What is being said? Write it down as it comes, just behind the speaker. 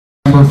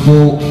Number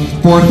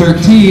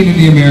 413 in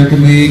the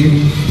American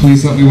League.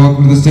 Please help me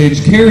welcome to the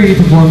stage Cari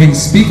performing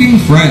Speaking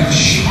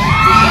French.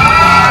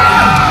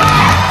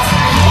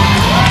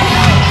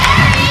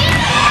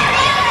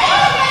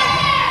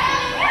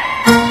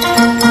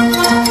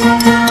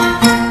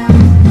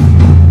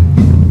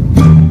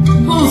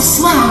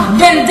 Bonsoir,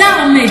 belles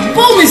dames et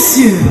beaux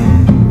messieurs.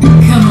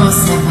 Comment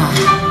ça va?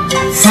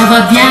 Ça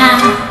va bien?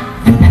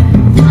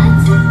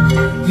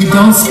 You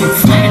don't speak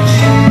French?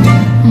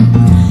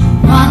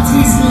 What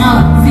is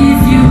love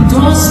if you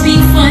don't speak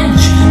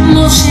French?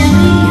 Mon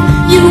chéri,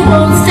 you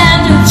won't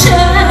stand a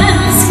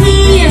chance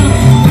here.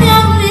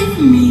 Come with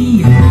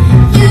me,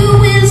 you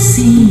will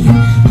see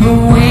the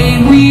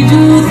way we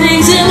do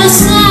things in the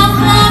south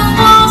of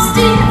France,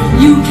 dear.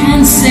 You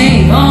can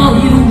say all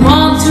you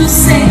want to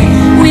say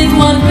with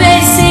one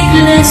basic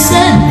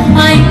lesson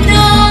I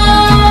know.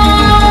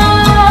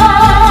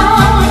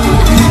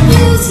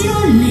 Use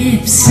your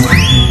lips,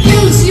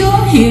 use your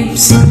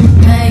hips,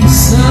 like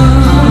so.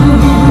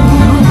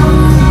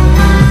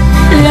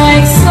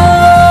 Like so,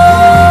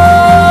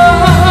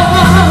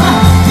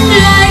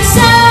 like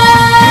so.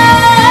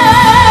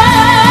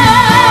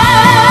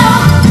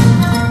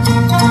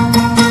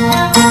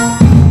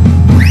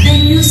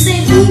 Then you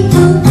say ooh,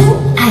 ooh, ooh,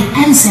 I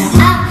answer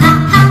ah, ah,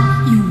 ah.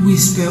 You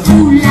whisper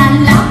ooh la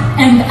la,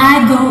 and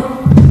I go.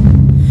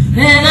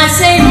 Then I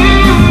say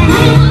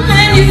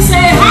and you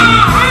say ha,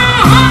 ha,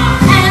 ha.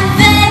 And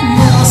then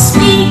you're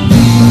speaking.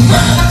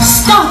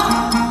 Stop,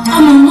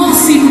 un moment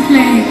s'il vous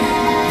plaît.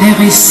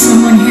 There is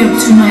someone here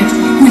tonight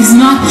who is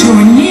not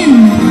joining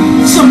in,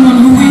 someone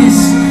who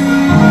is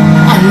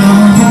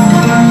alone.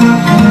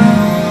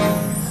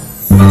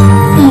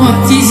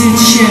 What is it,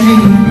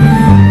 chérie?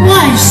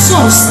 Why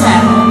so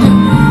sad?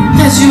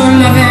 Has your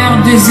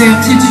lover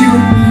deserted you?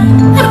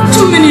 Have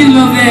too many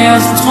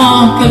lovers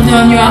trampled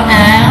on your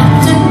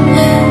heart?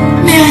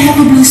 May I have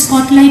a blue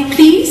spotlight,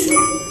 please?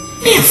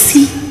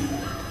 Merci.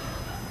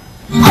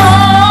 Oh,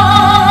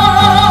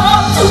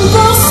 to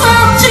go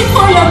searching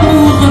for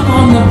l'amour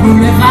upon the